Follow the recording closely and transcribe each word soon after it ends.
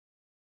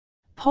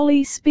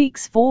Polly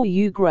speaks for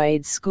you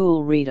grade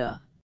school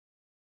reader.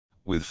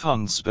 With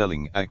fun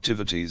spelling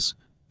activities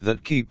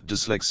that keep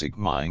dyslexic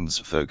minds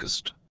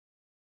focused.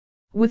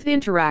 With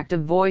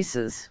interactive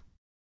voices.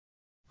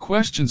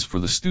 Questions for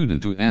the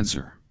student to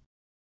answer.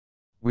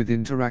 With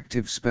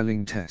interactive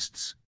spelling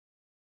tests.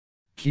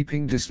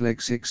 Keeping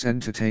dyslexics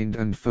entertained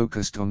and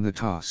focused on the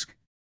task.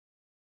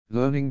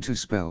 Learning to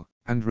spell,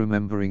 and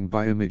remembering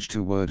by image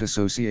to word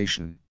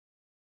association.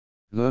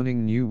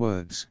 Learning new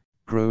words,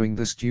 growing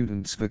the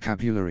student's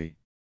vocabulary.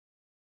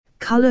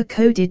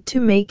 Color-coded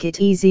to make it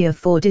easier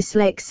for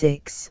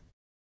dyslexics.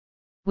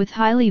 With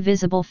highly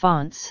visible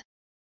fonts.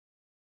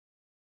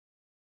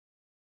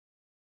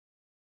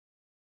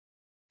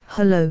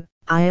 Hello,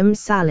 I am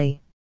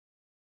Sally.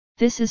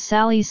 This is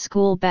Sally's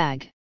school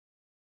bag.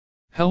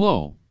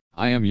 Hello,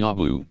 I am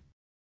Yabu.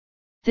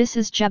 This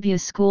is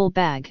Jabu's school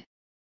bag.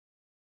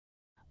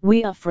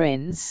 We are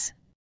friends.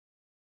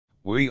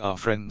 We are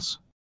friends.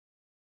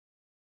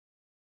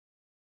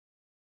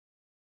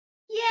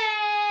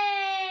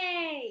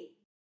 Yay!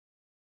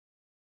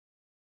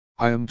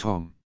 I am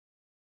Tom.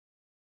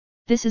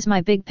 This is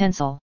my big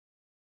pencil.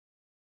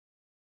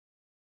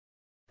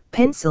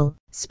 Pencil,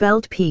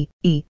 spelled P-E-N-C-I-L,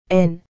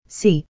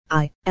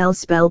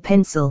 spell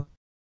pencil.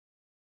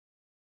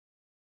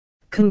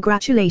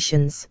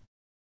 Congratulations!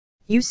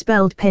 You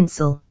spelled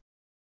pencil.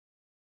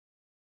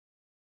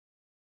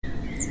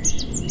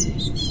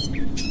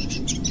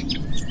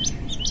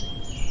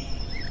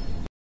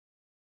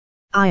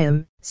 I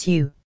am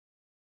Sue.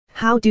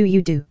 How do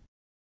you do?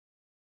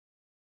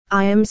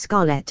 I am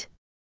Scarlett.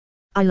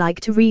 I like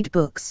to read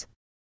books.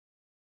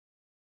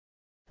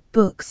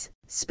 Books,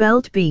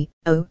 spelled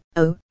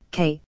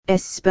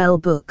B-O-O-K-S, spell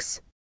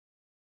books.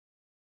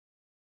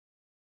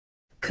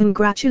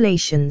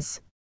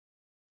 Congratulations!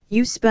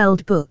 You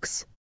spelled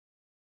books.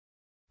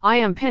 I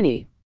am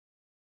Penny.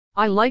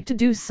 I like to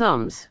do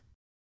sums.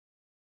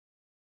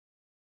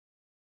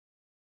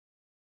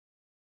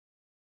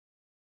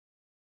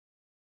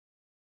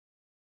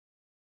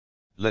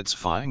 Let's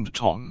find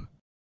Tom.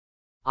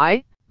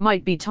 I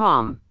might be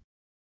Tom.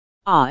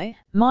 I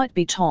might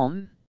be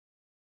Tom.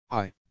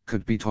 I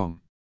could be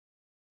Tom.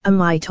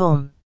 Am I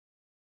Tom?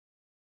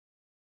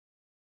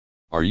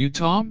 Are you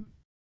Tom?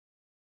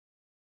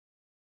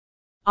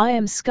 I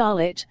am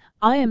Scarlett,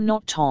 I am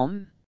not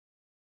Tom.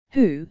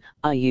 Who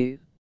are you?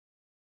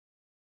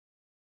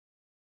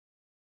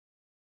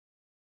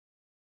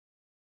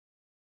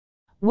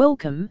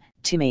 Welcome,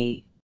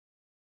 Timmy.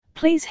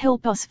 Please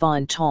help us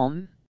find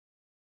Tom.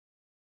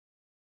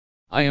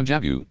 I am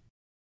Jabu.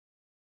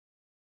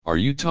 Are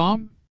you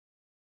Tom?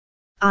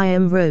 I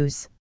am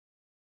Rose.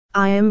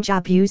 I am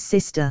Jabu's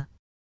sister.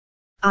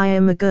 I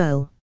am a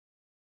girl.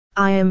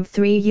 I am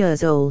 3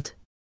 years old.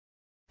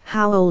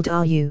 How old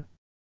are you?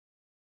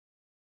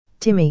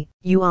 Timmy,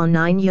 you are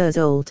 9 years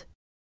old.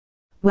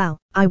 Wow,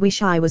 I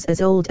wish I was as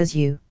old as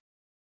you.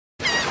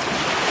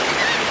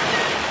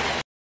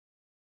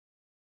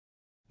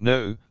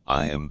 No,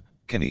 I am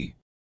Kenny.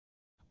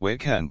 Where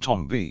can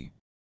Tom be?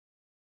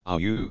 Are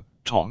you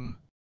Tom?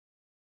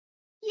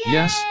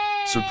 Yes,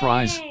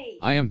 surprise,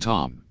 I am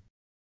Tom.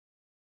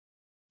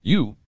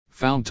 You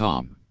found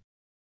Tom.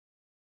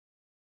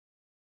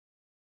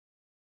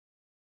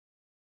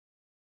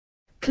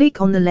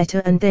 Click on the letter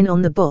and then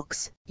on the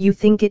box you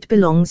think it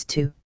belongs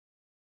to.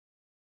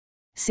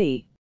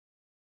 C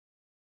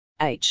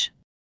H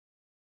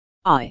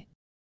I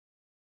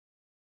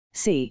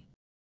C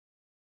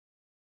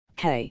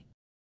K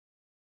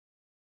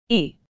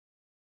E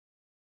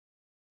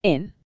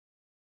N.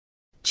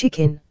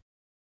 Chicken.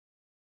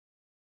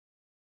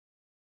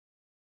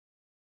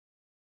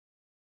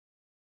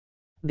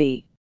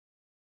 B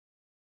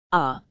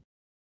R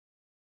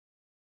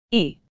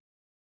E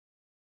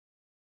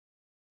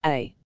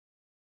A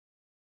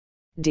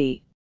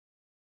D.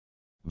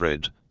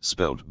 Bread,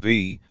 spelled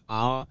B-R-E-A-D.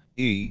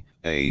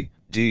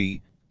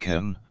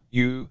 Can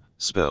you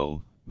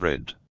spell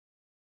bread?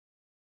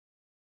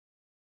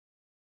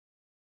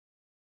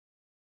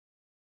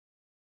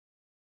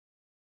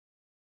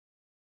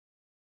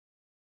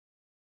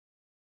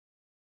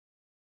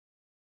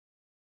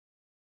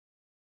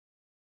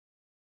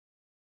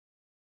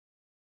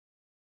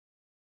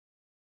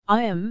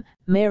 I am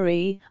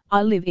Mary,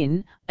 I live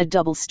in a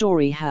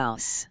double-story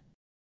house.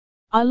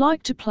 I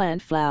like to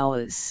plant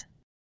flowers.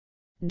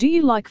 Do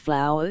you like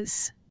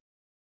flowers?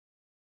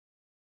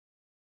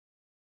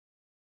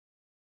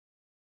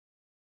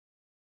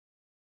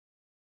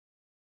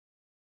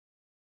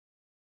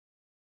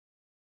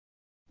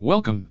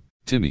 Welcome,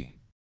 Timmy.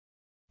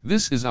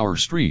 This is our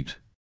street.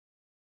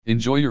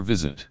 Enjoy your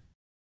visit.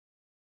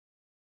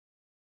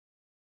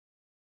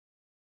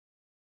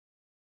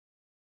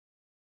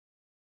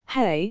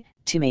 Hey,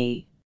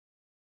 Timmy.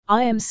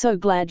 I am so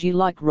glad you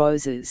like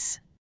roses.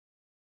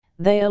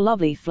 They are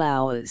lovely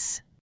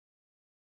flowers.